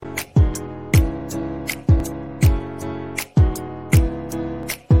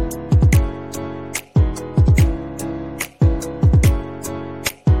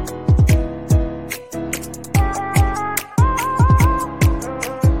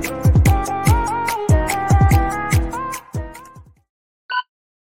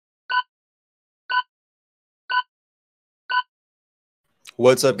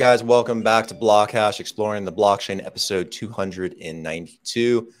What's up, guys? Welcome back to Blockhash, exploring the blockchain, episode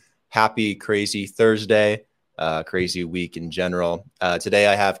 292. Happy crazy Thursday, crazy week in general. Today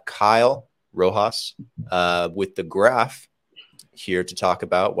I have Kyle Rojas with the Graph here to talk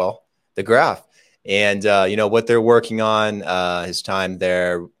about, the Graph and what they're working on, his time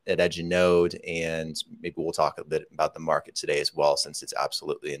there at EdgeNode, and maybe we'll talk a bit about the market today as well, since it's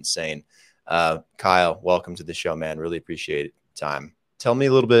absolutely insane. Kyle, welcome to the show, man. Really appreciate it. Time. Tell me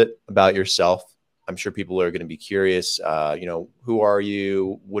a little bit about yourself. I'm sure people are going to be curious. Who are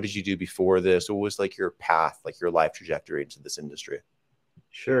you? What did you do before this? What was like your path, like your life trajectory into this industry?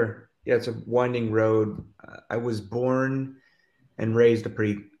 Sure. Yeah, it's a winding road. I was born and raised a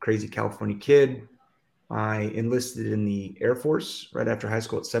pretty crazy California kid. I enlisted in the Air Force right after high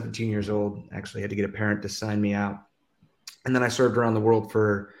school at 17 years old. Actually, had to get a parent to sign me out. And then I served around the world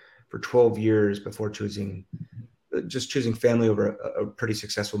for 12 years before choosing family over a pretty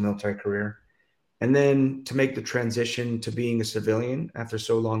successful military career. And then to make the transition to being a civilian after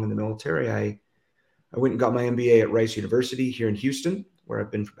so long in the military, I went and got my MBA at Rice University here in Houston, where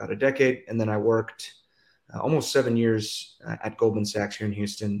I've been for about a decade. And then I worked almost 7 years at Goldman Sachs here in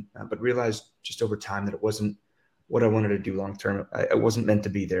Houston, but realized just over time that it wasn't what I wanted to do long term. I wasn't meant to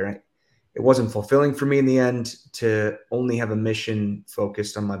be there. It wasn't fulfilling for me in the end to only have a mission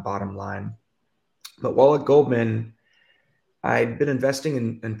focused on my bottom line. But while at Goldman, I'd been investing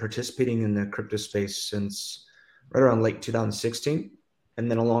and participating in the crypto space since right around late 2016. And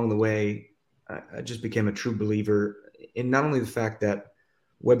then along the way, I just became a true believer in not only the fact that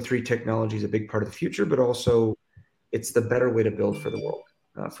Web3 technology is a big part of the future, but also it's the better way to build for the world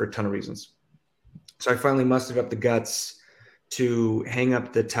for a ton of reasons. So I finally mustered up the guts to hang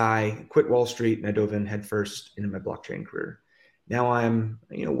up the tie, quit Wall Street, and I dove in headfirst into my blockchain career. Now I'm,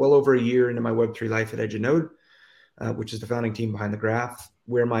 well over a year into my Web3 life at EdgeNode, which is the founding team behind the Graph,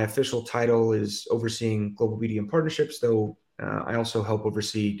 where my official title is overseeing global media and partnerships, though I also help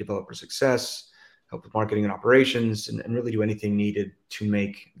oversee developer success, help with marketing and operations, and really do anything needed to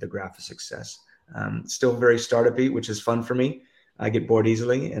make the Graph a success. Still very startup-y, which is fun for me. I get bored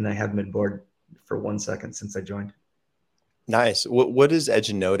easily, and I haven't been bored for 1 second since I joined. Nice. What is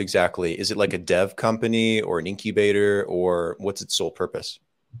EdgeNode exactly? Is it like a dev company or an incubator, or what's its sole purpose?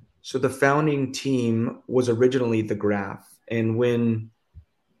 So the founding team was originally the Graph, and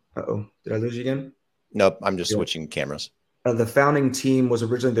did I lose you again? Nope, I'm just Yeah. switching cameras. The founding team was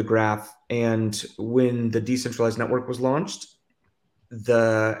originally the Graph, and when the decentralized network was launched,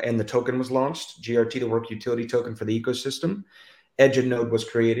 the token was launched, GRT, the work utility token for the ecosystem, EdgeNode was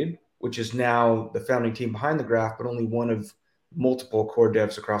created, which is now the founding team behind the Graph, but only one of multiple core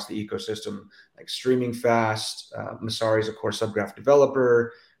devs across the ecosystem, like Streaming Fast, Masari is a core subgraph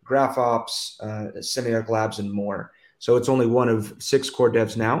developer, GraphOps, Semiotic Labs, and more. So it's only one of 6 core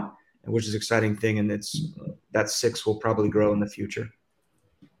devs now, which is an exciting thing, and that 6 will probably grow in the future.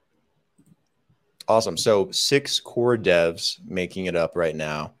 Awesome. So 6 core devs making it up right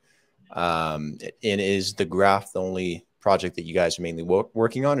now. And is the Graph the only project that you guys are mainly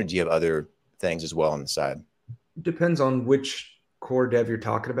working on, or do you have other things as well on the side? Depends on which core dev you're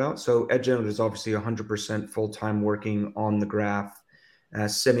talking about. So EdgeNode is obviously 100% full-time working on the Graph.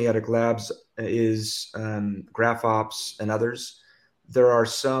 Semiotic Labs is GraphOps and others. There are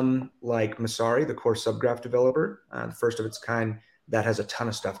some like Masari, the core subgraph developer, the first of its kind, that has a ton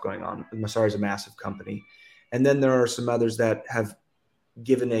of stuff going on. Masari is a massive company. And then there are some others that have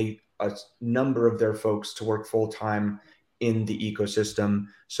given a number of their folks to work full-time in the ecosystem.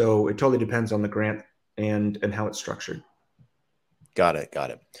 So it totally depends on the grant and how it's structured. Got it. Got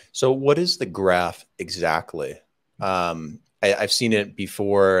it. So what is the Graph exactly? I've seen it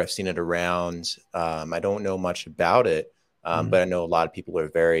before. I've seen it around. I don't know much about it, but I know a lot of people are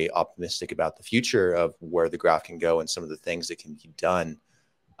very optimistic about the future of where the Graph can go and some of the things that can be done.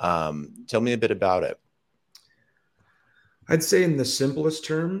 Tell me a bit about it. I'd say in the simplest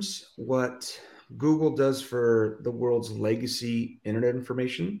terms, what Google does for the world's legacy internet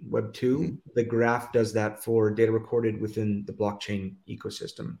information, Web Mhm. 2, the Graph does that for data recorded within the blockchain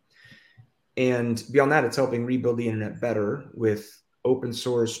ecosystem. And beyond that, it's helping rebuild the internet better with open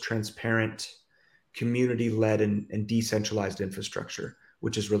source, transparent, community led, and decentralized infrastructure,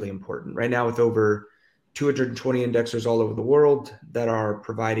 which is really important. Right now, with over 220 indexers all over the world that are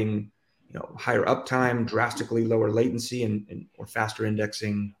providing higher uptime, drastically lower latency, and or faster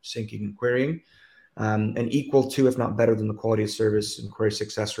indexing, syncing, and querying, and equal to, if not better than, the quality of service and query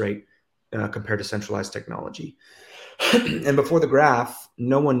success rate compared to centralized technology. And before the Graph,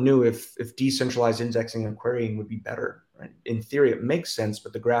 no one knew if decentralized indexing and querying would be better. Right? In theory, it makes sense,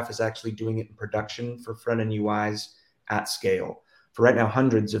 but the Graph is actually doing it in production for front end UIs at scale. for right now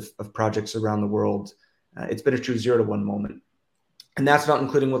hundreds of projects around the world. It's been a true 0 to 1 moment. And that's not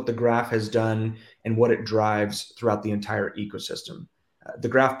including what the graph has done and what it drives throughout the entire ecosystem. The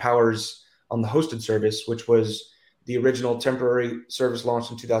graph powers on the hosted service, which was the original temporary service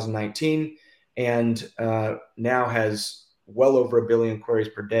launched in 2019 and now has well over 1 billion queries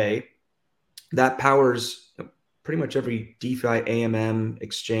per day. That powers pretty much every DeFi, AMM,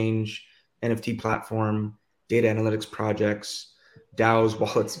 exchange, NFT platform, data analytics projects, DAOs,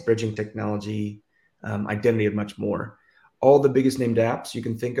 wallets, bridging technology, identity, and much more. All the biggest named apps you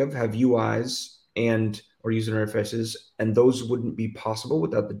can think of have UIs and or user interfaces, and those wouldn't be possible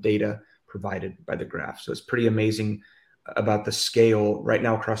without the data provided by the graph. So it's pretty amazing about the scale right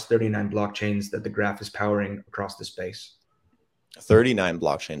now across 39 blockchains that the graph is powering across the space. 39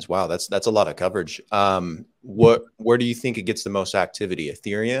 blockchains. Wow, that's a lot of coverage. Where do you think it gets the most activity?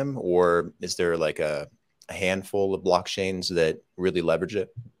 Ethereum, or is there like a handful of blockchains that really leverage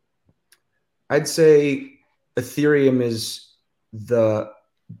it? I'd say Ethereum is the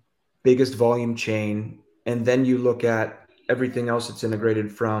biggest volume chain, and then you look at everything else that's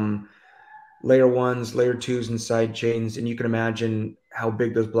integrated from layer ones, layer twos, and side chains, and you can imagine how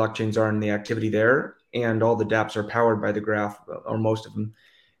big those blockchains are and the activity there. And all the dApps are powered by the graph, or most of them.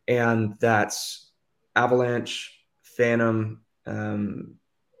 And that's Avalanche, Phantom,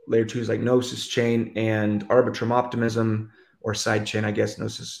 layer twos like Gnosis Chain, and Arbitrum Optimism, or sidechain, I guess,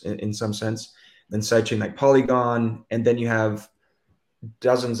 Gnosis in some sense. Then sidechain like Polygon, and then you have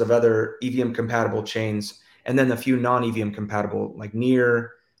dozens of other EVM compatible chains, and then a few non-EVM compatible like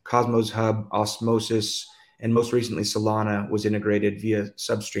Near, Cosmos Hub, Osmosis, and most recently Solana was integrated via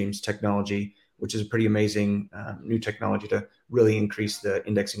Substreams technology, which is a pretty amazing new technology to really increase the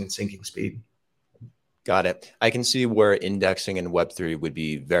indexing and syncing speed. Got it. I can see where indexing in Web3 would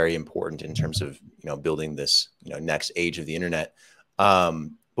be very important in terms of building this next age of the internet.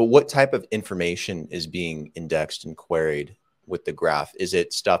 But what type of information is being indexed and queried with the graph? Is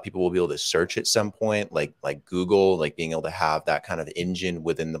it stuff people will be able to search at some point, like Google, like being able to have that kind of engine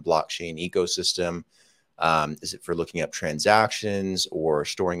within the blockchain ecosystem? Is it for looking up transactions or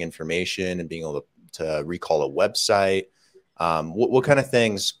storing information and being able to recall a website? What kind of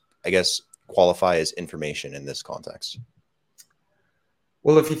things, I guess, qualify as information in this context?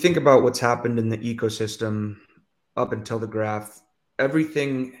 Well, if you think about what's happened in the ecosystem up until the graph,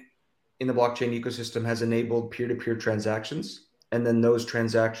 everything in the blockchain ecosystem has enabled peer-to-peer transactions. And then those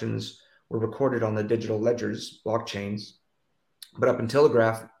transactions were recorded on the digital ledgers, blockchains. But up until the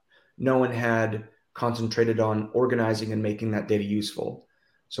graph, no one had concentrated on organizing and making that data useful.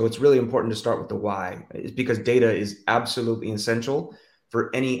 So it's really important to start with the why. It's because data is absolutely essential for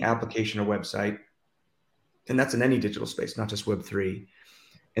any application or website. And that's in any digital space, not just Web3.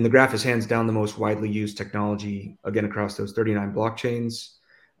 And the graph is hands down the most widely used technology, again, across those 39 blockchains.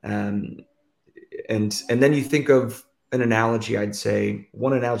 And then you think of an analogy, I'd say,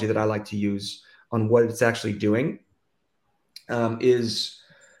 one analogy that I like to use on what it's actually doing is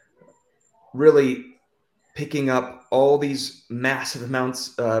really picking up all these massive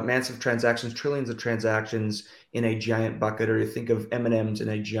amounts, massive transactions, trillions of transactions in a giant bucket, or you think of M&Ms in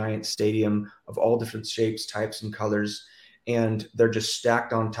a giant stadium of all different shapes, types, and colors, and they're just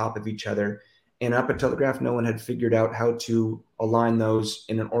stacked on top of each other. And up until the graph, no one had figured out how to align those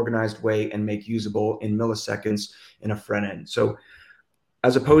in an organized way and make usable in milliseconds in a front end. So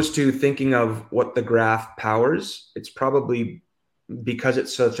as opposed to thinking of what the graph powers, it's probably, because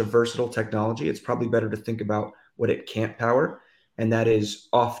it's such a versatile technology, it's probably better to think about what it can't power, and that is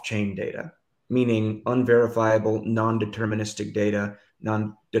off-chain data, meaning unverifiable, non-deterministic data.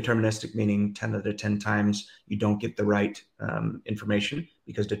 Non-deterministic meaning 10 out of 10 times you don't get the right information,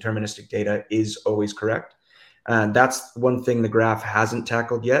 because deterministic data is always correct. That's one thing the graph hasn't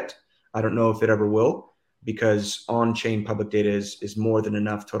tackled yet. I don't know if it ever will, because on-chain public data is more than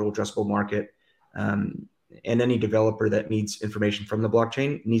enough total addressable market. And any developer that needs information from the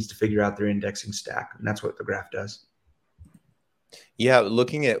blockchain needs to figure out their indexing stack. And that's what the graph does. Yeah,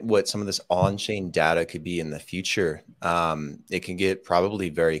 looking at what some of this on-chain data could be in the future, it can get probably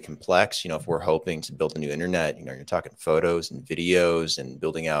very complex. If we're hoping to build a new internet, you're talking photos and videos and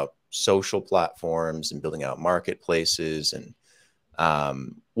building out social platforms and building out marketplaces. And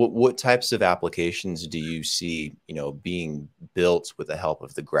what types of applications do you see, being built with the help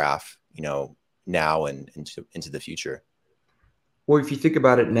of the graph, now and into the future? Well, if you think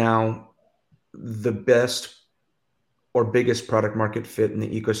about it now, the best or biggest product market fit in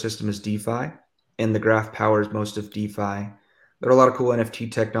the ecosystem is DeFi, and the graph powers most of DeFi. There are a lot of cool NFT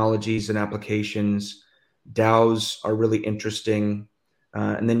technologies and applications. DAOs are really interesting.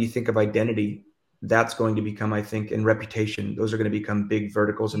 And then you think of identity. that's going to become, I think, in reputation, those are going to become big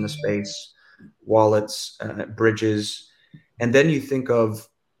verticals in the space, wallets, bridges. And then you think of,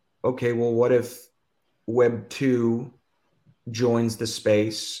 okay, well, what if Web 2 joins the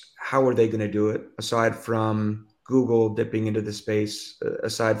space? How are they going to do it? Aside from Google dipping into the space,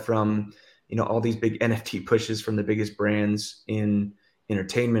 aside from, all these big NFT pushes from the biggest brands in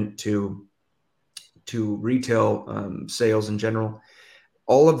entertainment to retail sales in general,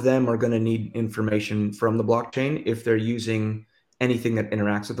 all of them are going to need information from the blockchain if they're using anything that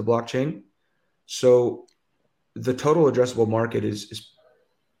interacts with the blockchain. So the total addressable market is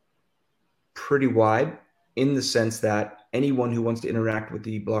pretty wide in the sense that anyone who wants to interact with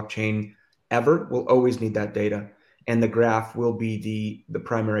the blockchain ever will always need that data. And the graph will be the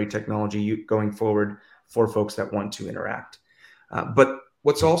primary technology going forward for folks that want to interact. But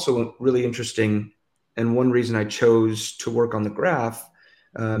what's also really interesting, and one reason I chose to work on the graph,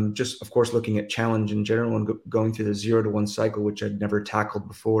 just of course looking at challenge in general and going through the 0 to 1 cycle, which I'd never tackled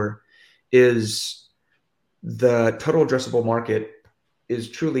before, is the total addressable market is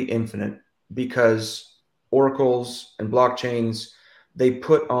truly infinite, because oracles and blockchains, they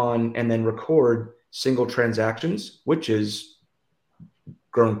put on and then record single transactions, which is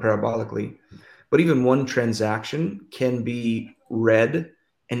growing parabolically. But even one transaction can be read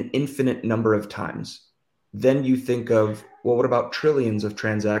an infinite number of times. Then you think of, well, what about trillions of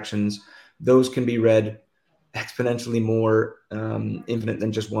transactions? Those can be read exponentially more infinite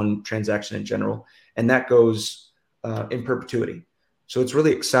than just one transaction in general. And that goes in perpetuity. So it's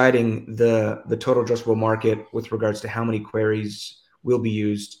really exciting, the total addressable market with regards to how many queries will be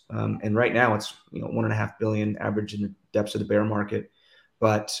used. And right now it's 1.5 billion average in the depths of the bear market.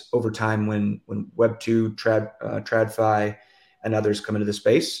 But over time, when Web2, TradFi, and others come into the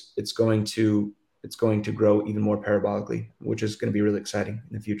space, it's going to grow even more parabolically, which is going to be really exciting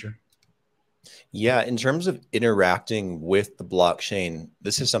in the future. Yeah, in terms of interacting with the blockchain,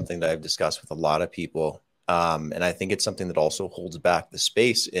 this is something that I've discussed with a lot of people. And I think it's something that also holds back the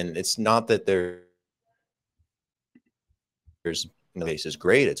space. And it's not that there's case is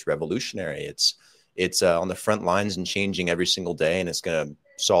great. It's revolutionary. It's on the front lines and changing every single day. And it's going to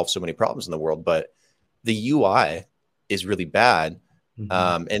solve so many problems in the world. But the UI is really bad.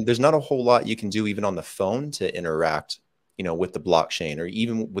 And there's not a whole lot you can do even on the phone to interact, with the blockchain, or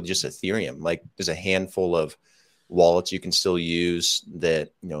even with just Ethereum. Like, there's a handful of wallets you can still use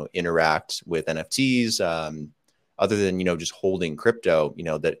that, interact with NFTs, other than, just holding crypto,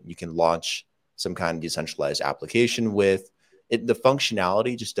 that you can launch some kind of decentralized application with it. The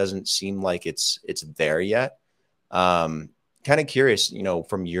functionality just doesn't seem like it's there yet. Kind of curious,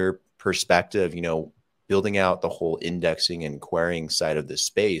 from your perspective, building out the whole indexing and querying side of the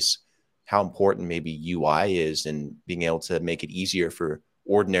space, how important maybe UI is in being able to make it easier for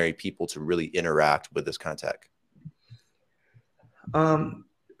ordinary people to really interact with this kind of tech.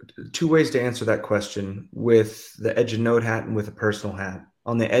 Two ways to answer that question, with the edge of node hat and with a personal hat.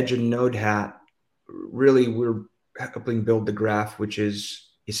 On the edge of node hat, really we're helping build the graph, which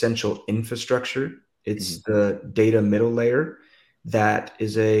is essential infrastructure. It's the data middle layer that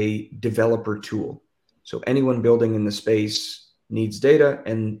is a developer tool. So anyone building in the space needs data,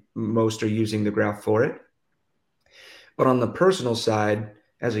 and most are using the graph for it. But on the personal side,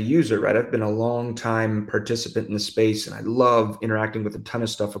 as a user, right, I've been a long time participant in the space, and I love interacting with a ton of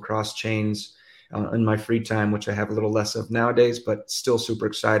stuff across chains in my free time, which I have a little less of nowadays, but still super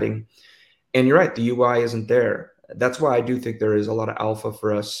exciting. And you're right, the UI isn't there. That's why I do think there is a lot of alpha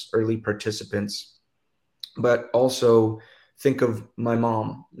for us early participants. But also think of my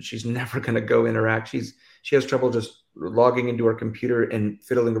mom. She's never going to go interact. She has trouble just logging into her computer and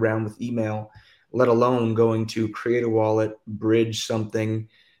fiddling around with email, let alone going to create a wallet, bridge something,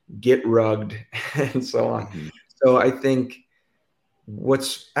 get rugged, and so on. So I think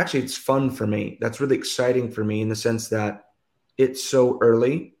it's fun for me. That's really exciting for me in the sense that it's so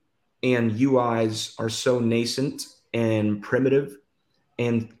early and UIs are so nascent and primitive.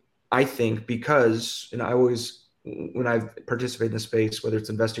 And I think because, I always, when I've participated in the space, whether it's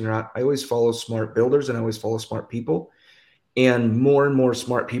investing or not, I always follow smart builders and I always follow smart people. And more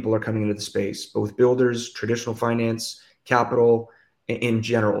smart people are coming into the space, both builders, traditional finance, capital, in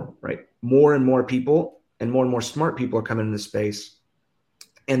general, right? More and more people and more smart people are coming into the space.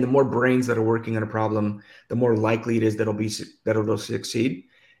 And the more brains that are working on a problem, the more likely it is that it'll succeed.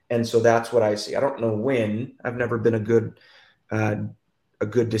 And so that's what I see. I don't know when. I've never been a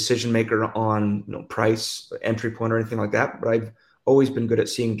good decision maker on price, entry point, or anything like that. But I've always been good at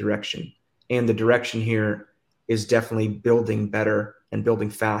seeing direction. And the direction here is definitely building better and building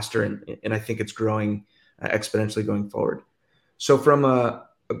faster. And I think it's growing exponentially going forward. So from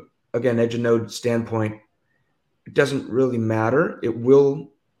a again, edge of node standpoint, it doesn't really matter. It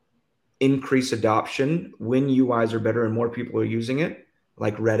will increase adoption when UIs are better and more people are using it,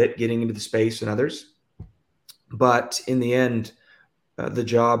 like Reddit getting into the space and others. But in the end, the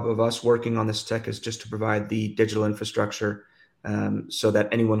job of us working on this tech is just to provide the digital infrastructure so that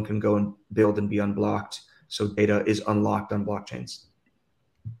anyone can go and build and be unblocked. So data is unlocked on blockchains.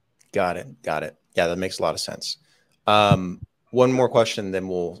 Got it. Got it. Yeah, that makes a lot of sense. One more question, then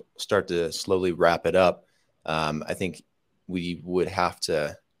we'll start to slowly wrap it up. I think we would have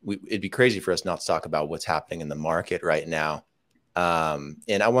to, it'd be crazy for us not to talk about what's happening in the market right now.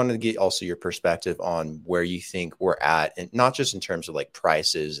 And I wanted to get also your perspective on where you think we're at, and not just in terms of like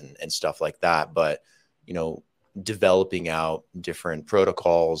prices and stuff like that, but, you know, developing out different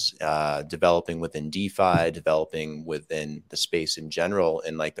protocols, developing within DeFi, developing within the space in general,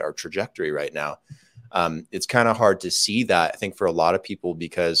 and like our trajectory right now. It's kind of hard to see that, I think, for a lot of people,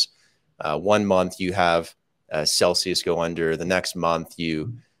 because 1 month you have Celsius go under, the next month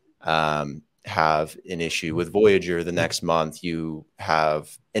you have an issue with Voyager, the next month you have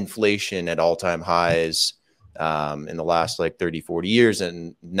inflation at all-time highs in the last like 30, 40 years,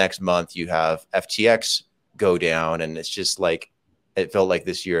 and next month you have FTX go down. And it's just like, it felt like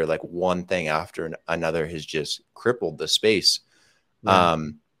this year, like one thing after another has just crippled the space. Yeah.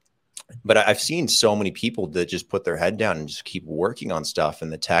 But I've seen so many people that just put their head down and just keep working on stuff,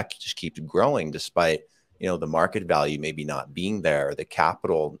 and the tech just keeps growing despite, you know, the market value maybe not being there, or the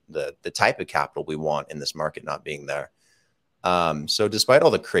capital, the type of capital we want in this market not being there. So despite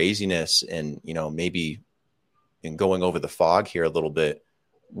all the craziness and, you know, maybe in going over the fog here a little bit,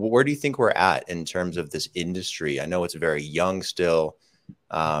 where do you think we're at in terms of this industry? I know it's very young still.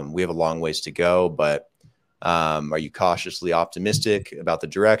 We have a long ways to go, but are you cautiously optimistic about the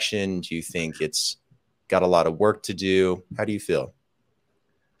direction? Do you think it's got a lot of work to do? How do you feel?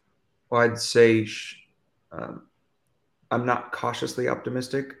 Well, I'd say I'm not cautiously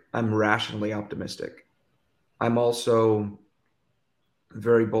optimistic. I'm rationally optimistic. I'm also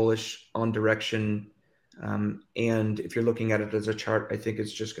very bullish on direction. And if you're looking at it as a chart, I think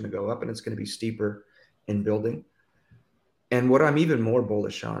it's just going to go up, and it's going to be steeper in building. And what I'm even more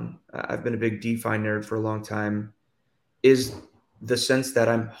bullish on, I've been a big DeFi nerd for a long time, is the sense that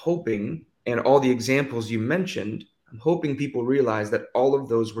I'm hoping, and all the examples you mentioned, I'm hoping people realize that all of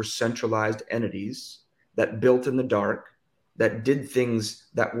those were centralized entities that built in the dark, that did things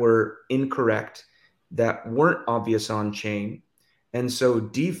that were incorrect, that weren't obvious on chain. And so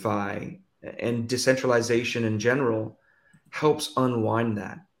DeFi and decentralization in general helps unwind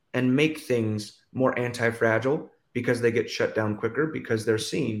that and make things more anti-fragile, because they get shut down quicker, because they're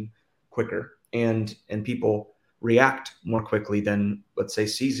seen quicker, and people react more quickly than, let's say,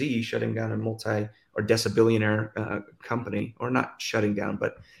 CZ shutting down a multi or decibillionaire company, or not shutting down,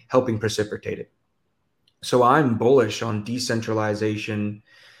 but helping precipitate it. So I'm bullish on decentralization.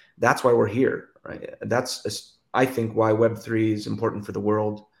 That's why we're here, right? That's, I think, why Web3 is important for the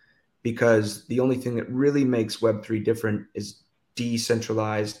world, because the only thing that really makes Web3 different is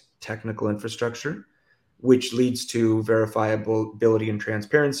decentralized technical infrastructure, which leads to verifiability and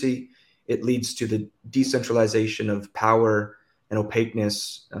transparency. It leads to the decentralization of power and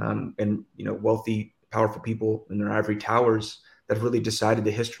opaqueness, and, you know, wealthy, powerful people in their ivory towers that have really decided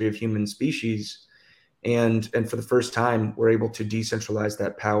the history of human species. And for the first time, we're able to decentralize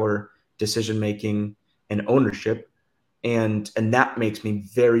that power, decision making, and ownership. And that makes me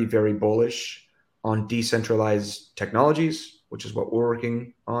very, very bullish on decentralized technologies, which is what we're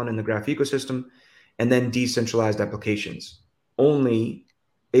working on in the Graph ecosystem, and then decentralized applications, only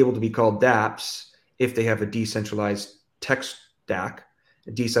able to be called dApps if they have a decentralized tech stack,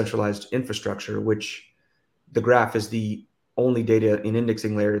 a decentralized infrastructure, which the Graph is the only data and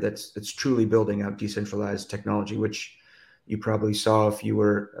indexing layer that's truly building out decentralized technology, which you probably saw if you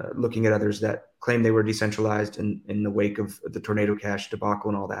were looking at others that claim they were decentralized in the wake of the Tornado Cash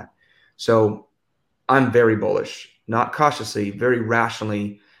debacle and all that. So I'm very bullish, not cautiously, very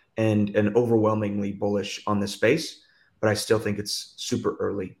rationally and overwhelmingly bullish on this space, but I still think it's super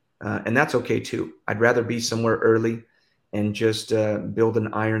early. And that's okay too. I'd rather be somewhere early and just build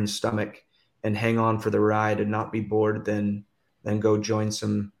an iron stomach and hang on for the ride and not be bored than go join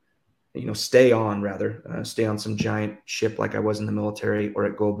some, you know, stay on some giant ship like I was in the military or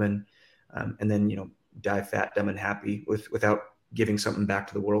at Goldman, and then, you know, die fat, dumb, and happy without giving something back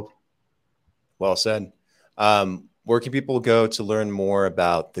to the world. Well said. Where can people go to learn more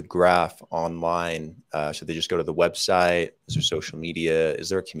about the Graph online? Should they just go to the website? Is there social media? Is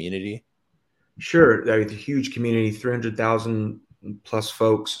there a community? Sure. There's a huge community, 300,000 plus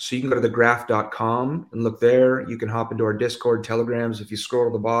folks. So you can go to thegraph.com and look there. You can hop into our Discord, Telegrams. If you scroll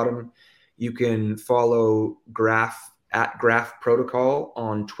to the bottom, you can follow Graph at Graph Protocol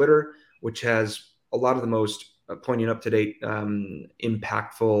on Twitter, which has a lot of the most poignant, up-to-date,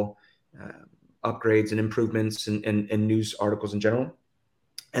 impactful upgrades and improvements and news articles in general.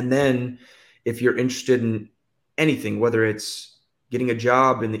 And then if you're interested in anything, whether it's getting a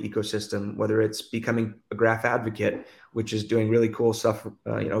job in the ecosystem, whether it's becoming a graph advocate, which is doing really cool stuff,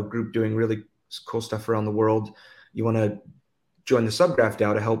 a group doing really cool stuff around the world, you want to join the Subgraph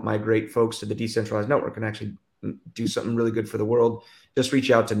DAO to help migrate folks to the decentralized network and actually do something really good for the world, just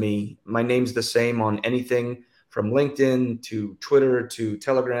reach out to me. My name's the same on anything from LinkedIn to Twitter to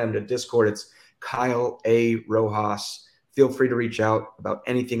Telegram to Discord. It's Kyle A. Rojas. Feel free to reach out about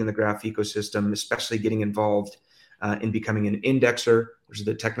anything in the graph ecosystem, especially getting involved in becoming an indexer, which is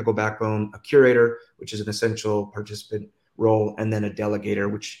the technical backbone, a curator, which is an essential participant role, and then a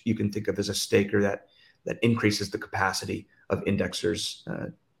delegator, which you can think of as a staker that increases the capacity of indexers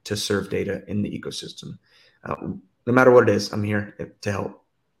to serve data in the ecosystem. No matter what it is, I'm here to help.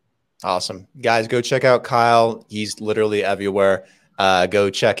 Awesome. Guys, go check out Kyle. He's literally everywhere.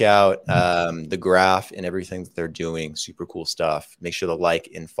 Go check out the graph and everything that they're doing. Super cool stuff. Make sure to like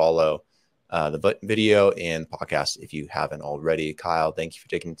and follow the video and podcast if you haven't already. Kyle, thank you for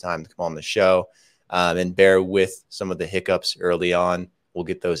taking the time to come on the show, and bear with some of the hiccups early on. We'll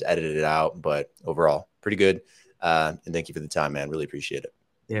get those edited out, but overall, pretty good. And thank you for the time, man. Really appreciate it.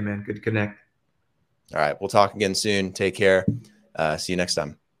 Yeah, man. Good to connect. All right. We'll talk again soon. Take care. See you next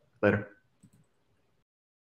time. Later.